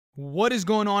What is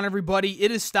going on, everybody?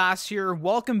 It is Stas here.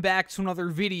 Welcome back to another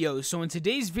video. So in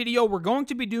today's video, we're going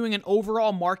to be doing an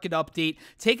overall market update,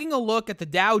 taking a look at the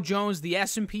Dow Jones, the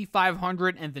S&P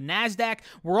 500, and the NASDAQ.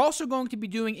 We're also going to be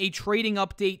doing a trading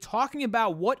update, talking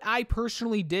about what I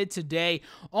personally did today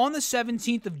on the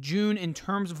 17th of June in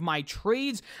terms of my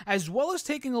trades, as well as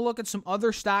taking a look at some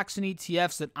other stocks and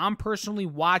ETFs that I'm personally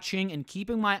watching and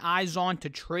keeping my eyes on to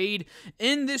trade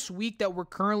in this week that we're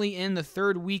currently in, the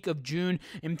third week of June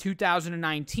in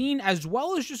 2019, as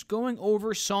well as just going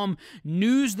over some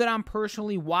news that I'm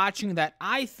personally watching that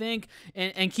I think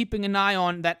and keeping an eye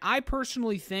on that I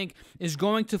personally think is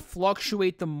going to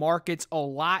fluctuate the markets a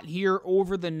lot here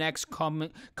over the next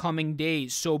coming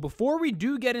days. So before we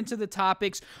do get into the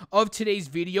topics of today's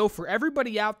video, for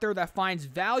everybody out there that finds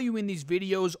value in these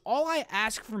videos, all I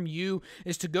ask from you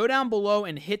is to go down below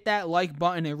and hit that like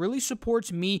button. It really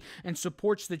supports me and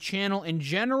supports the channel in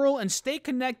general, and stay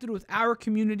connected with our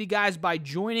community, guys, by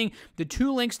joining the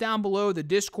two links down below, the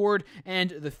Discord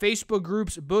and the Facebook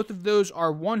groups. Both of those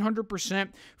are 100%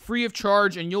 free of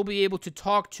charge, and you'll be able to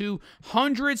talk to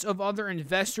hundreds of other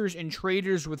investors and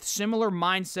traders with similar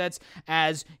mindsets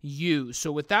as you.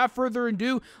 So without further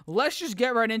ado, let's just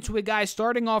get right into it, guys,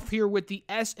 starting off here with the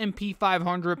S&P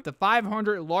 500, the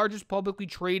 500 largest publicly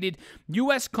traded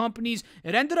U.S. companies.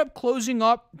 It ended up closing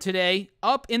up today,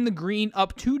 up in the green,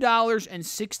 up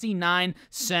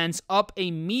 $2.69, up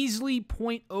a measly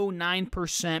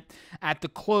 0.09% at the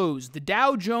close. The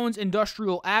Dow Jones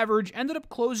Industrial Average ended up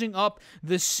closing up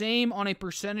the same on a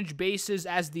percentage basis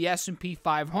as the S&P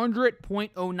 500,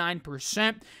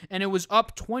 0.09%, and it was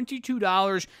up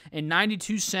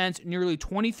 $22.92, nearly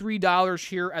 $23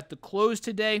 here at the close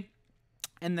today.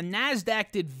 And the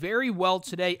NASDAQ did very well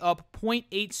today, up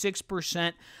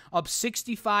 0.86%, up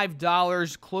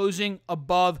 $65, closing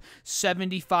above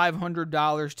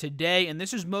 $7,500 today. And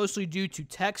this is mostly due to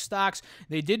tech stocks.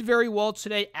 They did very well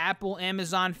today. Apple,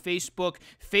 Amazon, Facebook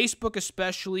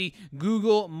especially,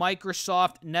 Google,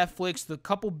 Microsoft, Netflix, the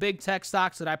couple big tech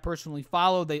stocks that I personally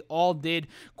follow, they all did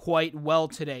quite well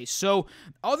today. So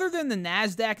other than the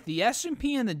NASDAQ, the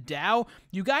S&P and the Dow,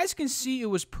 you guys can see it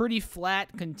was pretty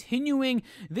flat, continuing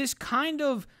this kind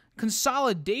of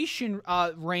consolidation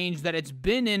range that it's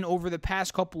been in over the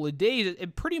past couple of days.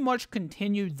 It pretty much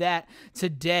continued that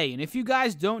today. And if you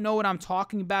guys don't know what I'm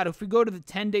talking about, if we go to the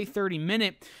 10-day,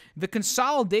 30-minute, the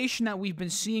consolidation that we've been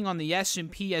seeing on the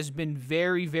S&P has been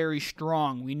very, very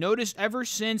strong. We noticed ever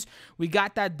since we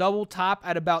got that double top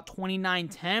at about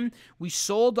 29.10, we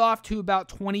sold off to about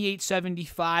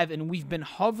 28.75, and we've been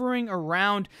hovering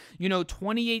around,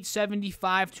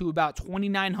 28.75 to about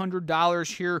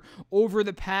 $2,900 here over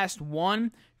the past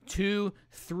 1, 2,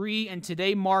 3, and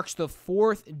today marks the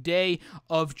 4th day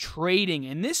of trading.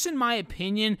 And this, in my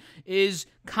opinion, is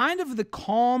kind of the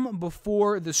calm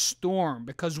before the storm,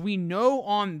 because we know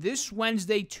on this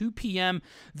Wednesday, 2 p.m.,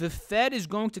 the Fed is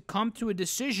going to come to a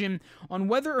decision on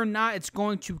whether or not it's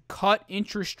going to cut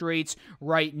interest rates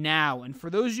right now. And for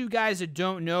those of you guys that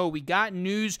don't know, we got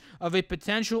news of a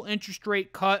potential interest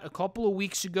rate cut a couple of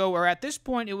weeks ago, or at this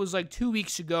point, it was like 2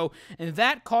 weeks ago, and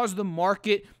that caused the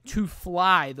market to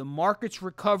fly. The markets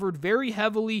recovered very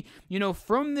heavily,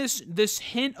 from this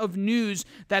hint of news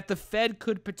that the Fed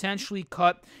could potentially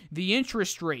cut the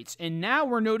interest rates. And now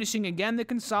we're noticing again the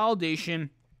consolidation.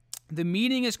 The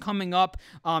meeting is coming up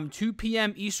 2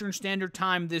 p.m. Eastern Standard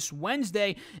Time this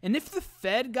Wednesday. And if the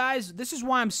Fed, guys, this is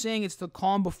why I'm saying it's the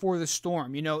calm before the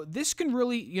storm. This can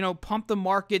really, pump the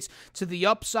markets to the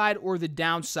upside or the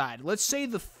downside. Let's say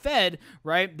the Fed,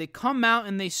 right, they come out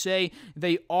and they say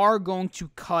they are going to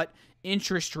cut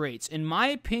interest rates. In my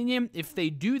opinion, if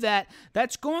they do that,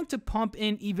 that's going to pump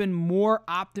in even more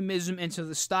optimism into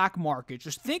the stock market.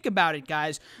 Just think about it,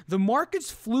 guys. The markets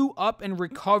flew up and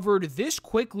recovered this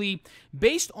quickly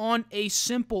based on a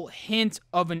simple hint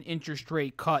of an interest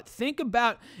rate cut. Think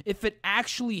about if it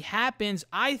actually happens.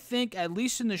 I think, at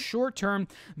least in the short term,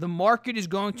 the market is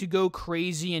going to go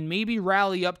crazy and maybe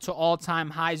rally up to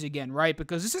all-time highs again, right?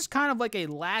 Because this is kind of like a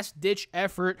last-ditch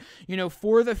effort,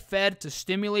 for the Fed to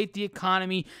stimulate the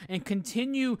economy and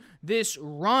continue this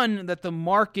run that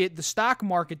the stock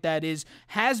market that is,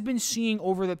 has been seeing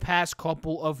over the past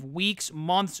couple of weeks,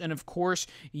 months, and of course,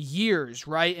 years,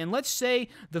 right? And let's say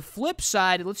the flip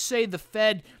side, let's say the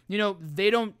Fed, they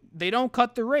don't they don't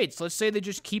cut the rates. Let's say they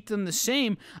just keep them the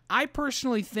same. I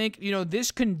personally think,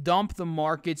 this can dump the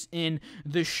markets in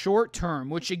the short term,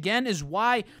 which again is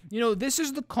why, this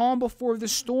is the calm before the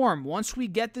storm. Once we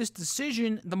get this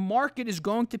decision, the market is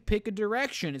going to pick a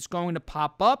direction. It's going to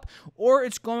pop up or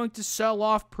it's going to sell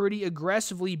off pretty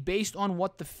aggressively based on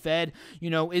what the Fed,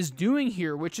 is doing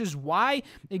here, which is why,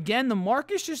 again, the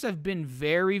markets just have been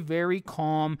very, very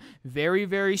calm, very,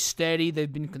 very steady.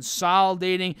 They've been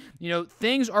consolidating.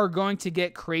 Things are going to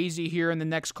get crazy here in the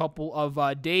next couple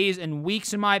of days and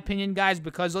weeks, in my opinion, guys,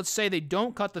 because let's say they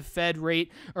don't cut the Fed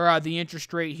rate or the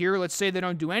interest rate here. Let's say they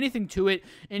don't do anything to it.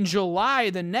 In July,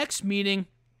 the next meeting,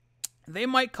 they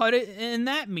might cut it in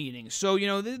that meeting. So,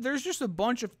 there's just a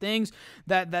bunch of things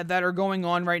that are going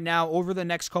on right now over the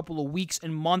next couple of weeks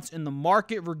and months in the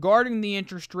market regarding the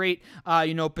interest rate,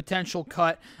 potential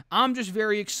cut. I'm just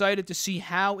very excited to see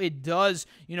how it does,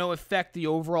 affect the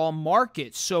overall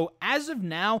market. So as of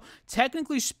now,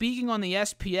 technically speaking on the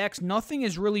SPX, nothing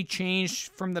has really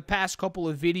changed from the past couple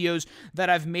of videos that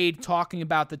I've made talking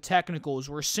about the technicals.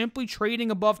 We're simply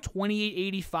trading above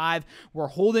 28.85. We're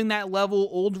holding that level,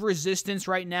 old resistance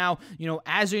right now,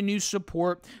 as a new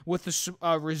support, with the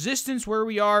resistance where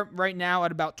we are right now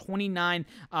at about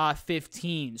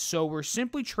 29.15. So we're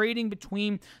simply trading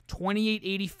between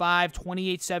 28.85,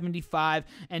 28.75,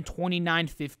 and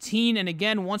 29.15. And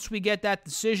again, once we get that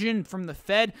decision from the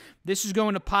Fed, this is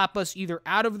going to pop us either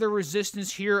out of the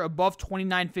resistance here above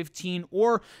 29.15,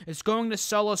 or it's going to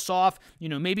sell us off,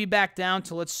 maybe back down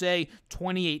to, let's say,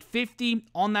 28.50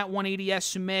 on that 180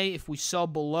 SMA. If we sell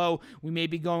below, we may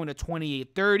be going to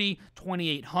 28.30,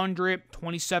 2800,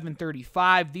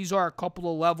 27.35. These are a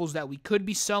couple of levels that we could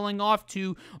be selling off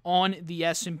to on the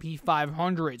S&P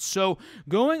 500. So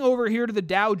going over here to the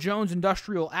Dow Jones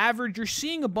Industrial Average, you're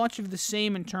seeing a bunch of the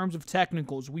same in terms of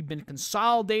technicals. We've been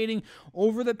consolidating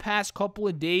over the past couple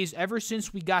of days, ever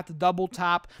since we got the double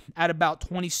top at about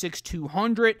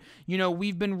 26,200.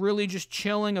 We've been really just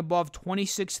chilling above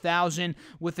 26,000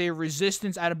 with a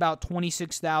resistance at about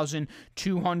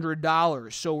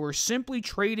 $26,200. So we're simply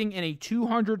trading in a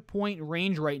 200-point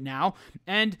range right now.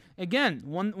 And again,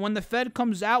 when the Fed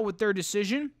comes out with their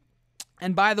decision,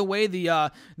 and by the way,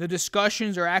 the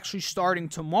discussions are actually starting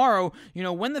tomorrow.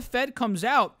 When the Fed comes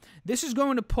out, this is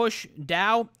going to push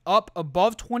Dow up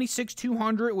above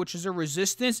 26,200, which is a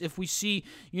resistance. If we see,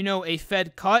 a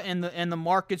Fed cut and the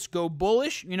markets go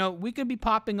bullish, we could be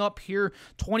popping up here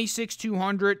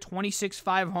 26,200,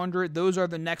 26,500. Those are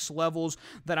the next levels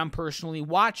that I'm personally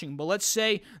watching. But let's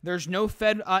say there's no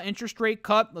Fed interest rate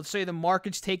cut. Let's say the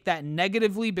markets take that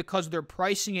negatively because they're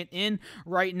pricing it in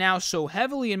right now so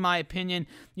heavily, in my opinion.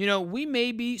 We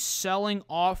may be selling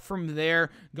off from there,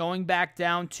 going back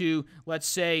down to, let's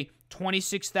say,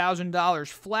 $26,000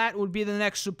 flat would be the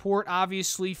next support.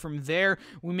 Obviously, from there,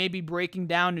 we may be breaking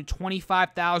down to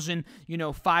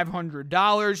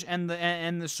 $25,500,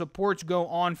 and the supports go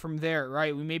on from there,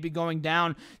 right? We may be going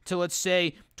down to, let's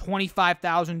say,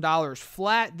 $25,000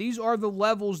 flat. These are the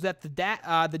levels that the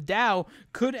Dow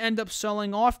could end up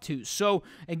selling off to. So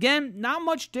again, not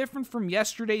much different from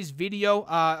yesterday's video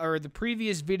or the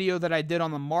previous video that I did on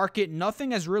the market.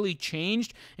 Nothing has really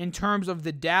changed in terms of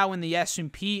the Dow and the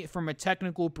S&P from a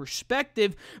technical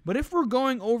perspective. But if we're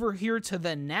going over here to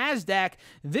the NASDAQ,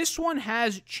 this one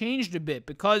has changed a bit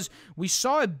because we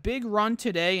saw a big run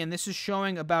today, and this is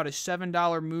showing about a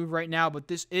 $7 move right now, but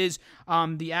this is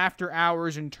the after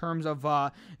hours in terms of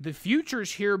the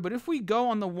futures here. But if we go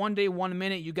on the 1 day, 1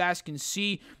 minute, you guys can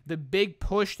see the big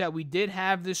push that we did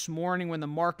have this morning when the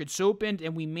markets opened,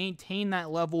 and we maintained that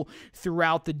level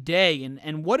throughout the day.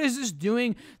 And what is this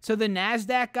doing to the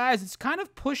NASDAQ, guys? It's kind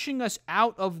of pushing us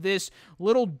out of this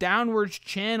little downwards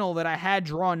channel that I had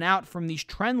drawn out from these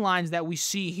trend lines that we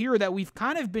see here that we've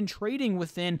kind of been trading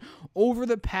within over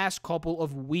the past couple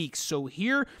of weeks. So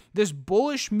here, this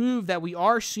bullish move that we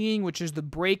are seeing, which is the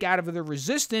break out of the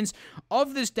resistance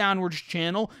of this downwards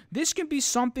channel, this can be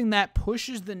something that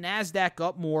pushes the NASDAQ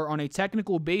up more on a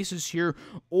technical basis here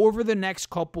over the next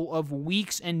couple of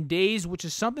weeks and days, which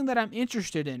is something that I'm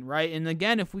interested in, right? And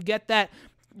again, if we get that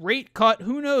rate cut,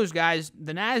 who knows, guys?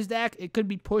 The NASDAQ, it could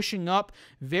be pushing up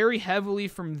very heavily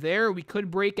from there. We could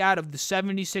break out of the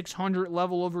 7,600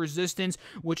 level of resistance,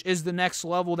 which is the next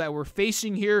level that we're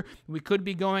facing here. We could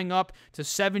be going up to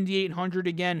 7,800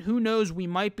 again. Who knows? We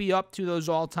might be up to those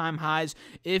all-time highs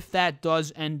if that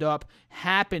does end up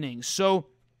happening. So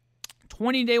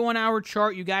 20-day 1 hour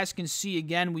chart, you guys can see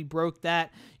again, we broke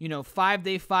that,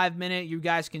 5-day, 5-minute, you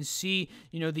guys can see,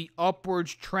 the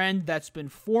upwards trend that's been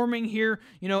forming here.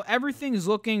 Everything is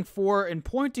looking for and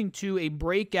pointing to a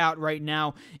breakout right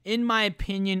now, in my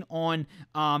opinion, on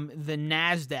the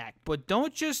NASDAQ. But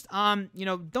don't just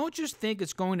think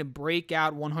it's going to break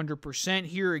out 100%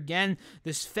 here. Again,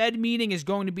 this Fed meeting is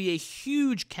going to be a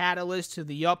huge catalyst to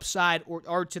the upside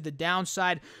or to the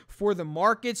downside for the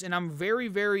markets, and I'm very,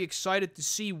 very excited to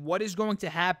see what is going to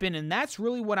happen, and that's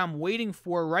really what I'm waiting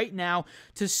for right now,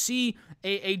 to see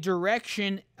a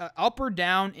direction up or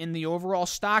down in the overall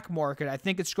stock market. I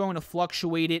think it's going to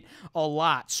fluctuate it a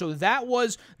lot. So that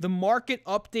was the market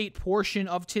update portion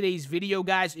of today's video,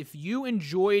 guys. If you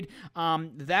enjoyed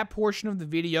that portion of the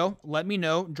video, let me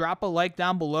know. Drop a like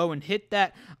down below and hit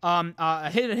that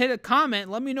hit a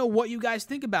comment. Let me know what you guys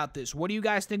think about this. What do you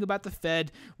guys think about the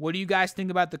Fed? What do you guys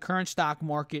think about the current stock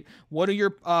market? What are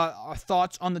your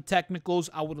thoughts on the technicals?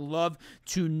 I would love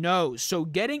to know. So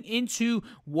getting into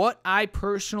what I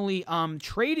personally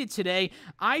traded today,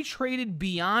 I traded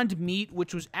Beyond Meat,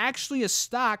 which was actually a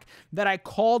stock that I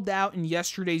called out in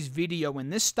yesterday's video.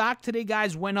 And this stock today,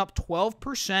 guys, went up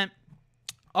 12%.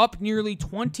 Up nearly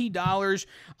 $20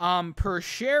 per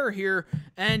share here,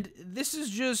 and this is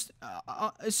just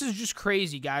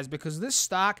crazy, guys, because this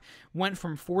stock went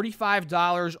from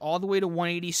 $45 all the way to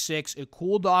 $186. It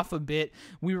cooled off a bit.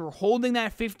 We were holding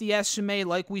that 50 SMA,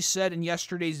 like we said in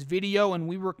yesterday's video, and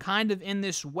we were kind of in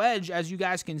this wedge, as you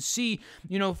guys can see,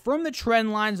 from the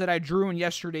trend lines that I drew in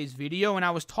yesterday's video. And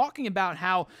I was talking about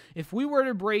how if we were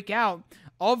to break out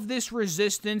of this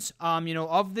resistance, of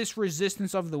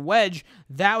the wedge,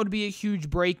 that would be a huge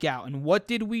breakout. And what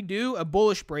did we do? A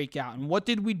bullish breakout. And what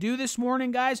did we do this morning,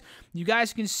 guys? You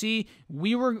guys can see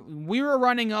we were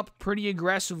running up pretty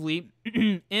aggressively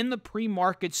in the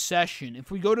pre-market session.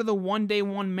 If we go to the 1-day,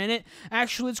 1 minute,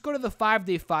 actually, let's go to the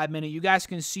 5-day, 5 minute. You guys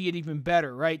can see it even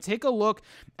better, right? Take a look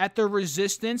at the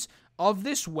resistance of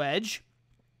this wedge.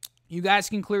 You guys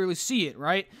can clearly see it,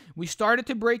 right? We started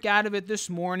to break out of it this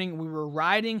morning. We were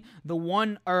riding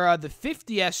the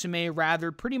 50 SMA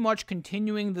rather, pretty much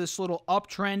continuing this little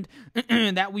uptrend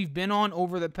that we've been on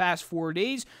over the past 4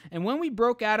 days. And when we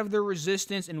broke out of the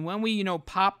resistance, and when we,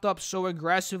 popped up so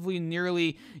aggressively,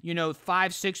 nearly,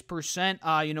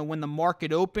 5-6%, when the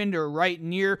market opened, or right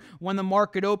near when the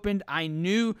market opened, I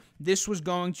knew this was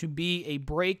going to be a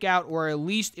breakout, or at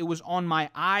least it was on my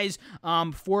eyes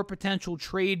for potential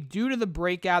trade due to the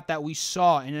breakout that we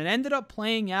saw. And it ended up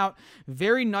playing out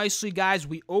very nicely, guys.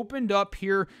 We opened up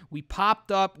here, we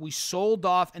popped up, we sold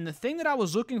off, and the thing that I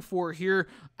was looking for here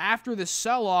after the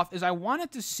sell-off is I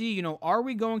wanted to see, are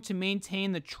we going to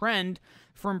maintain the trend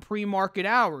from pre-market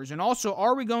hours? And also,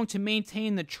 are we going to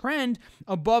maintain the trend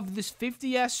above this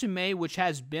 50 SMA, which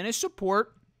has been a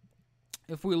support?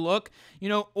 If we look,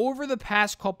 over the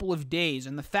past couple of days,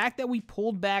 and the fact that we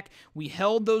pulled back, we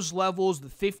held those levels, the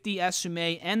 50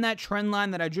 SMA and that trend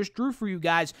line that I just drew for you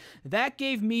guys, that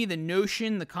gave me the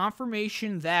notion, the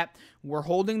confirmation that we're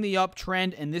holding the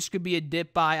uptrend and this could be a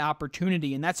dip buy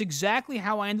opportunity. And that's exactly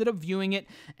how I ended up viewing it.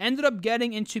 Ended up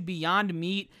getting into Beyond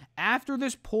Meat after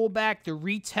this pullback, the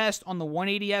retest on the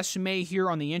 180 SMA here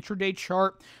on the intraday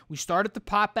chart. We started to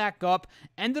pop back up,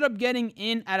 ended up getting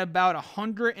in at about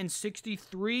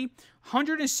 163.50,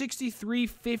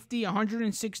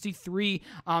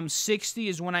 163.60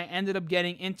 is when I ended up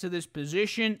getting into this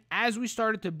position as we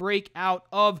started to break out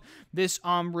of this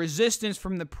resistance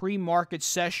from the pre-market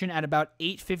session at about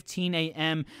 8:15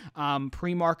 a.m.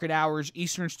 Pre-market hours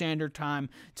Eastern Standard Time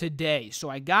today. So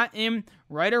I got in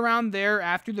right around there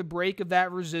after the break of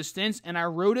that resistance, and I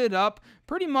rode it up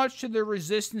pretty much to the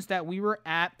resistance that we were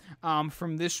at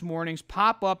from this morning's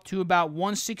pop up to about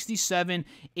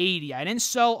 167.80. I didn't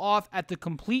sell off at the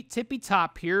complete tippy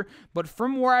top here, but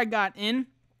from where I got in,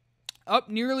 up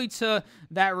nearly to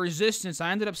that resistance,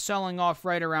 I ended up selling off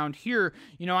right around here.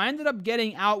 I ended up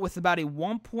getting out with about a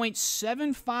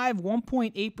 1.75,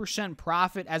 1.8%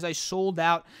 profit as I sold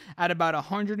out at about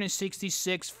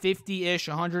 166.50-ish,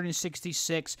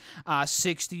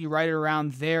 166.60, right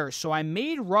around there. So I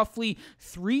made roughly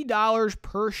 $3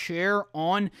 per share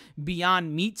on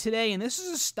Beyond Meat today, and this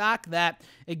is a stock that,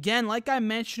 again, like I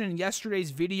mentioned in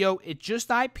yesterday's video, it just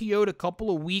IPO'd a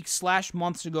couple of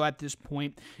weeks/months ago at this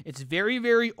point. It's very,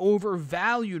 very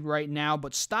overvalued right now.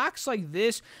 But stocks like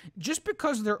this, just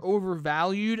because they're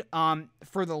overvalued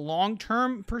for the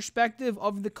long-term perspective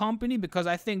of the company, because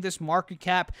I think this market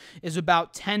cap is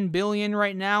about $10 billion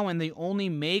right now, and they only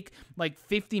make like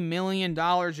 $50 million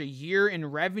a year in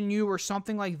revenue or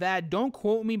something like that. Don't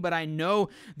quote me, but I know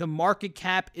the market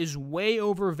cap is way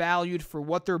overvalued for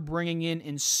what they're bringing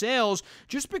in sales.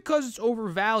 Just because it's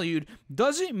overvalued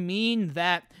doesn't mean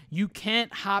that you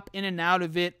can't hop in and out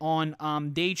of it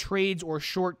on day trades or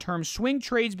short-term swing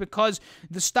trades, because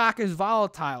the stock is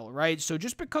volatile, right? So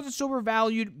just because it's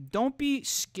overvalued, don't be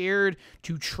scared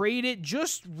to trade it.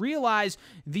 Just realize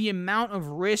the amount of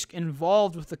risk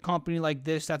involved with a company like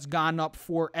this that's gone up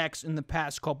 4x in the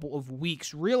past couple of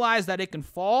weeks. Realize that it can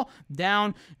fall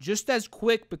down just as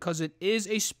quick because it is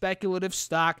a speculative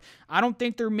stock. I don't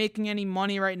think they're making any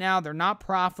money right now. They're not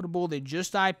profitable. They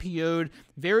just IPO'd.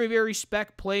 Very, very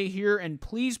spec play here. And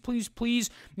please, please, please,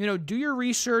 do your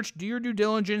research, do your due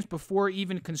diligence before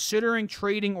even considering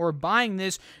trading or buying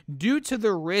this, due to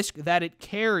the risk that it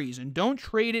carries. And don't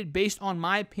trade it based on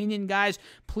my opinion, guys.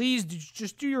 Please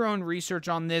just do your own research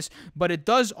on this, but it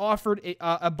does offer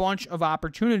a bunch of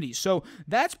opportunities. So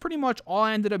that's pretty much all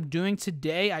I ended up doing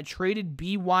today. I traded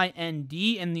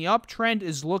BYND, and the uptrend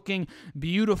is looking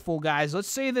beautiful, guys. Let's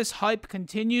say this hype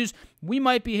continues. We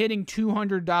might be hitting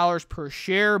 $200 per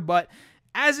share, but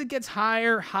as it gets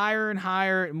higher, higher and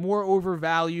higher, more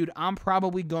overvalued, I'm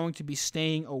probably going to be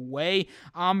staying away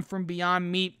from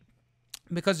Beyond Meat,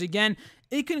 because again,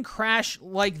 it can crash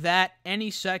like that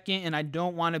any second, and I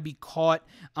don't want to be caught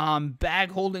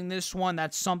bag holding this one.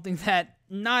 That's something that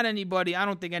I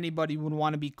don't think anybody would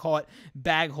want to be caught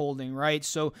bag holding, right?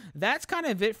 So that's kind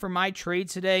of it for my trade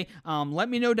today. Let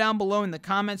me know down below in the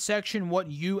comment section what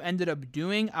you ended up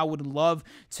doing. I would love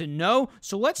to know.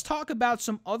 So let's talk about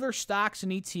some other stocks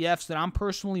and ETFs that I'm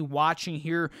personally watching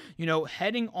here,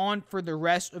 heading on for the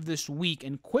rest of this week.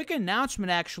 And quick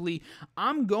announcement, actually,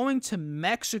 I'm going to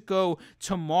Mexico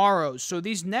tomorrow. So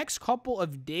these next couple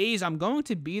of days, I'm going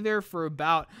to be there for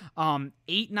about 8,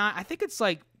 9, I think it's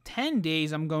like 10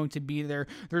 days I'm going to be there.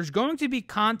 There's going to be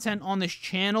content on this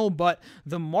channel, but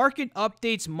the market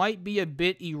updates might be a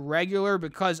bit irregular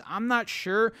because I'm not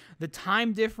sure the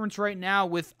time difference right now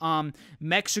with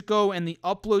Mexico and the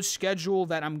upload schedule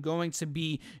that I'm going to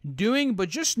be doing. But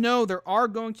just know there are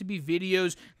going to be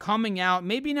videos coming out,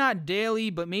 maybe not daily,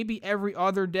 but maybe every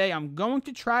other day. I'm going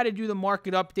to try to do the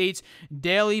market updates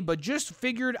daily, but just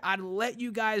figured I'd let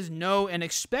you guys know and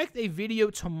expect a video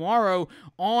tomorrow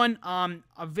on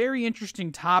a very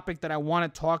interesting topic that I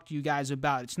want to talk to you guys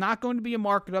about. It's not going to be a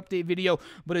market update video,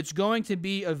 but it's going to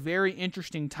be a very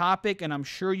interesting topic, and I'm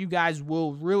sure you guys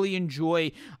will really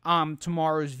enjoy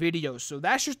tomorrow's video. So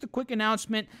that's just a quick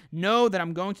announcement. Know that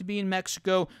I'm going to be in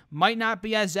Mexico. Might not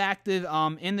be as active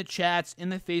in the chats, in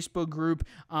the Facebook group,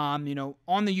 on the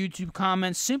YouTube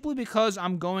comments, simply because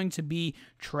I'm going to be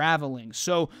traveling.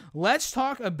 So let's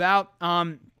talk about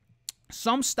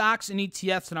some stocks and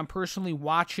ETFs that I'm personally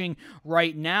watching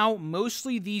right now,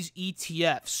 mostly these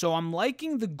ETFs. So I'm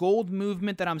liking the gold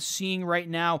movement that I'm seeing right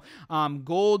now.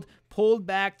 Gold pulled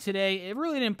back today. It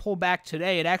really didn't pull back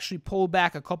today. It actually pulled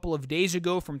back a couple of days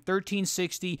ago from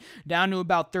 1360 down to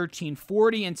about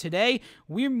 1340, and today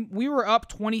we were up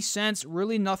 20 cents.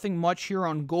 Really nothing much here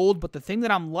on gold, but the thing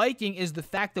that I'm liking is the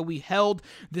fact that we held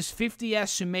this 50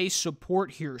 SMA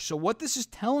support here. So what this is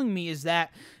telling me is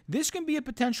that this can be a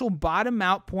potential bottom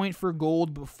out point for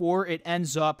gold before it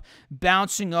ends up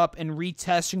bouncing up and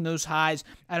retesting those highs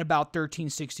at about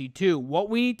 1362. What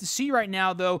we need to see right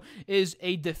now, though, is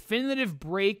a definitive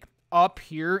break up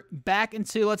here back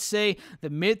into, let's say, the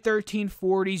mid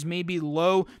 1340s, maybe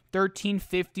low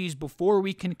 1350s, before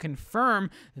we can confirm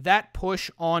that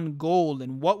push on gold.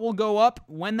 And what will go up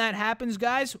when that happens,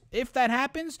 guys? If that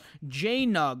happens,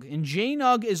 JNUG. And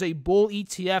JNUG is a bull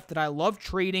ETF that I love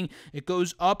trading. It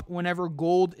goes up whenever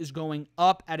gold is going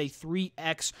up at a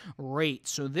 3x rate.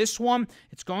 So this one,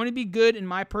 it's going to be good in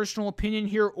my personal opinion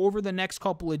here over the next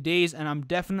couple of days, and I'm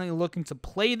definitely looking to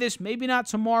play this. Maybe not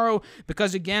tomorrow,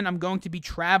 because again, I'm going to be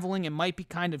traveling. It might be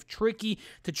kind of tricky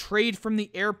to trade from the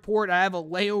airport. I have a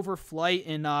layover flight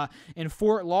in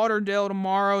Fort Lauderdale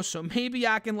tomorrow, so maybe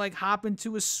I can hop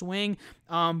into a swing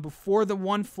before the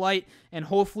one flight and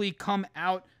hopefully come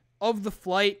out of the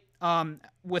flight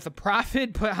with a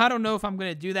profit. But I don't know if I'm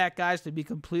going to do that, guys, to be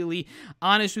completely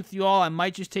honest with you all. I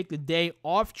might just take the day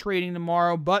off trading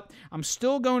tomorrow, but I'm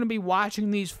still going to be watching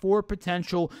these 4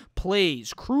 potential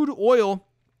plays. Crude oil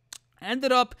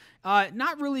ended up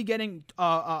not really getting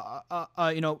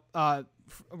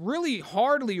really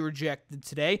hardly rejected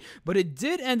today, but it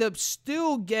did end up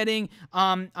still getting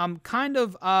kind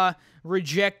of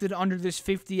rejected under this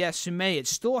 50 SMA.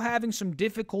 It's still having some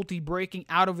difficulty breaking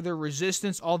out of the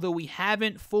resistance, although we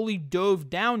haven't fully dove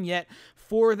down yet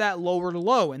for that lower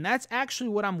low, and that's actually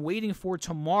what I'm waiting for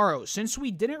tomorrow. Since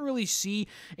we didn't really see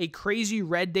a crazy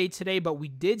red day today, but we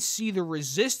did see the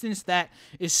resistance that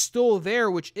is still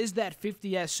there, which is that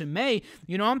 50 SMA,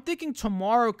 I'm thinking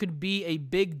tomorrow could be a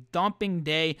big dumping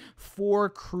day for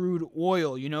crude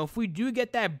oil. If we do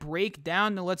get that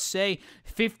breakdown to, let's say,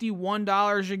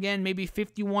 $51 again, maybe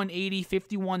 $51.80,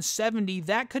 $51.70,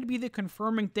 that could be the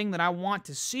confirming thing that I want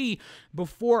to see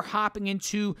before hopping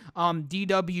into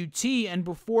DWT and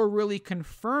before really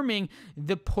confirming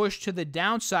the push to the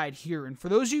downside here. And for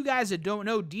those of you guys that don't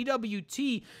know,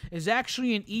 DWT is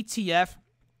actually an ETF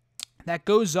that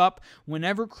goes up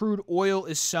whenever crude oil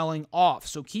is selling off.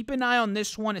 So keep an eye on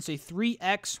this one. It's a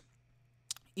 3X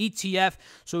ETF,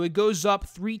 so it goes up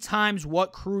 3 times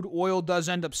what crude oil does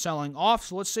end up selling off.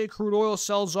 So let's say crude oil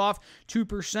sells off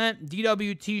 2%,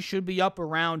 DWT should be up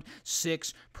around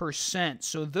 6%.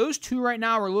 So those two right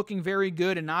now are looking very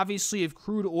good, and obviously if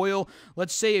crude oil,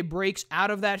 let's say it breaks out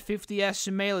of that 50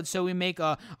 SMA, let's say we make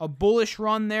a bullish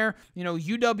run there,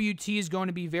 UWT is going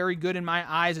to be very good in my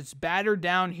eyes. It's battered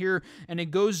down here, and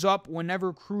it goes up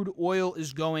whenever crude oil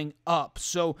is going up.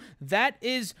 So that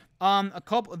is a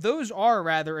couple of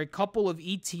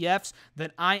ETFs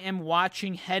that I am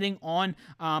watching heading on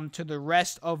to the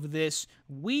rest of this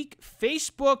week.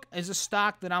 Facebook is a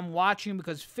stock that I'm watching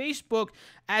because Facebook,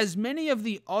 as many of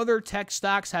the other tech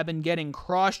stocks have been getting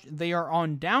crushed, they are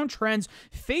on downtrends.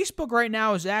 Facebook right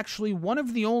now is actually one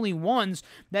of the only ones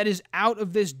that is out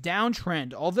of this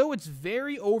downtrend. Although it's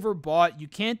very overbought, you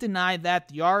can't deny that.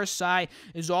 The RSI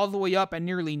is all the way up at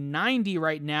nearly 90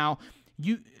 right now.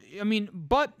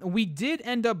 But we did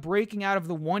end up breaking out of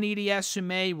the 180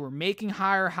 SMA. We're making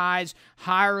higher highs,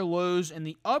 higher lows, and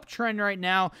the uptrend right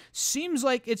now seems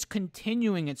like it's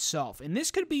continuing itself. And this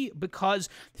could be because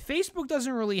Facebook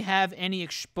doesn't really have any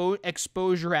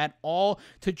exposure at all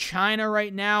to China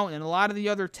right now, and a lot of the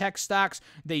other tech stocks,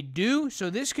 they do. So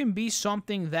this can be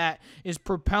something that is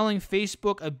propelling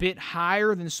Facebook a bit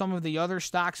higher than some of the other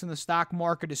stocks in the stock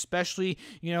market, especially,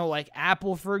 like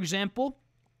Apple, for example.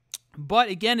 But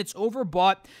again, it's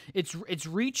overbought. It's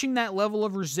reaching that level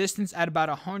of resistance at about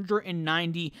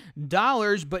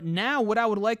 $190. But now what I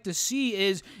would like to see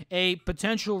is a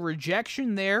potential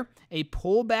rejection there, a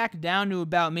pullback down to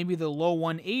about maybe the low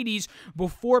 180s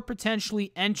before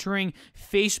potentially entering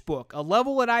Facebook. A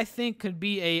level that I think could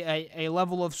be a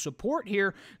level of support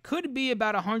here could be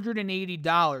about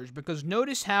 $180, because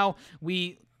notice how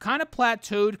we kind of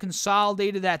plateaued,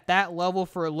 consolidated at that level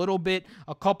for a little bit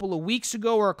a couple of weeks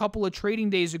ago, or a couple of trading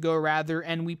days ago rather,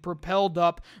 and we propelled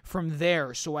up from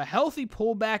there. So a healthy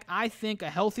pullback, I think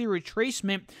a healthy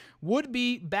retracement would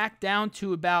be back down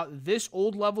to about this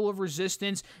old level of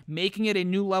resistance, making it a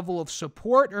new level of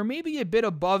support, or maybe a bit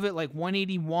above it, like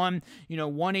 181,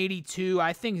 182.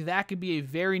 I think that could be a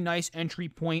very nice entry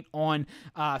point on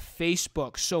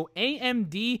Facebook. So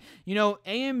AMD,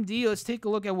 AMD, let's take a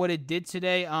look at what it did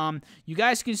today. You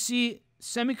guys can see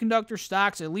semiconductor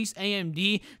stocks, at least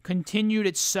AMD, continued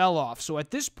its sell-off. So at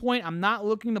this point, I'm not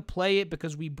looking to play it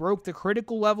because we broke the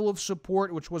critical level of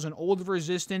support, which was an old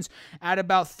resistance, at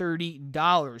about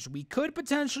 $30. We could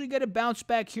potentially get a bounce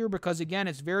back here because, again,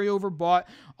 it's very overbought.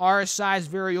 RSI is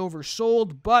very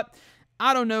oversold, but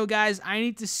I don't know, guys. I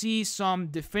need to see some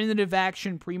definitive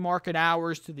action pre-market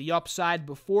hours to the upside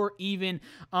before even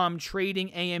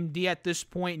trading AMD at this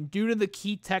point, due to the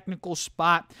key technical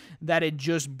spot that it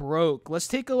just broke. Let's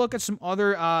take a look at some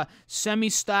other semi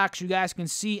stocks. You guys can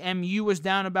see MU was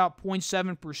down about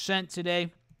 0.7%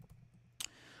 today.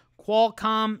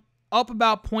 Qualcomm up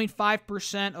about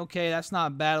 0.5%. Okay, that's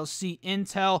not bad. Let's see.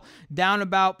 Intel down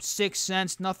about 6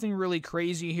 cents. Nothing really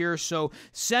crazy here. So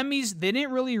semis, they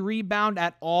didn't really rebound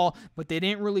at all, but they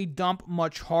didn't really dump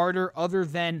much harder other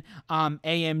than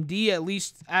AMD, at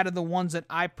least out of the ones that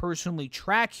I personally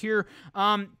track here.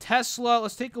 Tesla,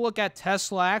 let's take a look at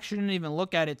Tesla. I actually didn't even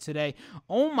look at it today.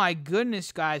 Oh my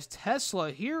goodness, guys.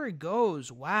 Tesla, here it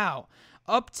goes. Wow.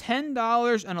 Up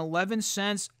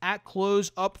 $10.11 at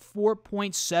close, up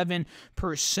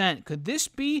 4.7%. Could this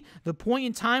be the point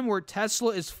in time where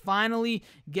Tesla is finally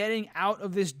getting out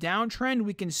of this downtrend?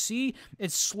 We can see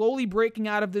it's slowly breaking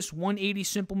out of this 180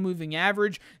 simple moving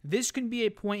average. This can be a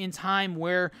point in time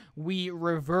where we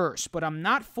reverse, but I'm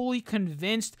not fully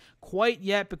convinced quite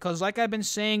yet because, like I've been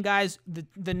saying, guys,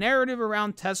 the narrative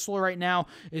around Tesla right now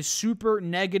is super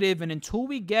negative, and until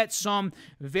we get some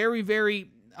very,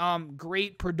 very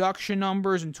great production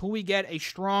numbers, until we get a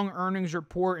strong earnings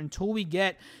report, until we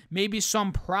get maybe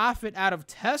some profit out of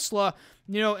Tesla,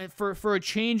 for a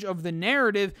change of the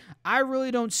narrative, I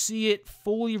really don't see it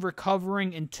fully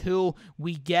recovering until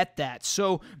we get that.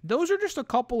 So those are just a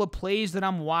couple of plays that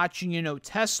I'm watching.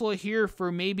 Tesla here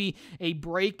for maybe a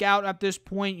breakout at this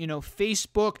point.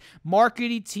 Facebook,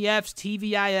 market ETFs,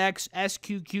 TVIX,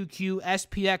 SQQQ,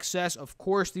 SPXS. Of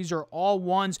course, these are all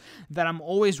ones that I'm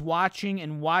always watching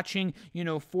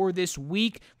for this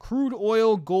week. Crude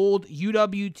oil, gold,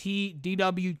 UWT,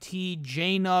 DWT,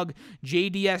 JNUG,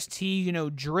 JDST,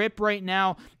 DRIP right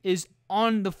now is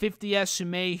on the 50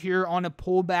 SMA here on a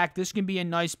pullback. This can be a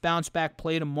nice bounce back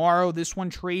play tomorrow. This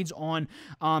one trades on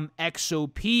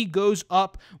XOP, goes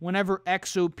up whenever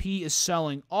XOP is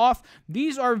selling off.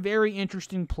 These are very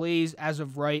interesting plays as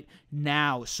of right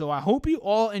now. So I hope you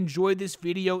all enjoyed this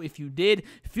video. If you did,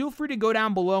 feel free to go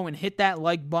down below and hit that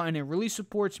like button. It really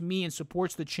supports me and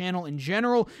supports the channel in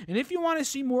general. And if you want to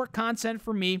see more content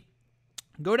from me,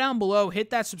 go down below, hit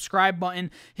that subscribe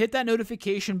button, hit that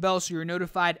notification bell so you're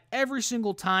notified every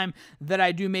single time that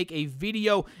I do make a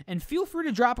video, and feel free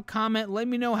to drop a comment. Let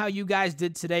me know how you guys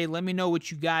did today. Let me know what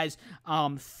you guys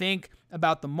think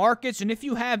about the markets, and if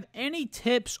you have any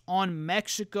tips on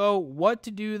Mexico, what to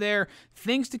do there,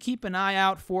 things to keep an eye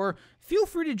out for, feel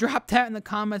free to drop that in the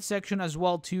comment section as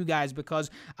well too, guys, because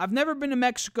I've never been to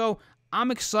Mexico. I'm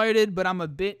excited, but I'm a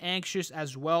bit anxious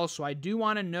as well, so I do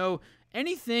want to know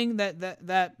anything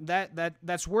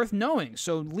that's worth knowing.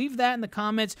 So leave that in the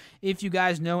comments if you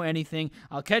guys know anything.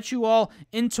 I'll catch you all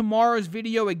in tomorrow's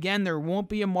video. Again, there won't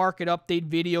be a market update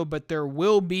video, but there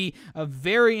will be a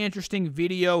very interesting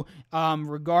video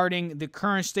regarding the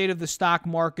current state of the stock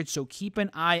market, so keep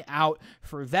an eye out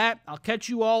for that. I'll catch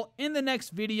you all in the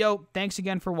next video. Thanks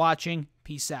again for watching.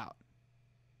 Peace out.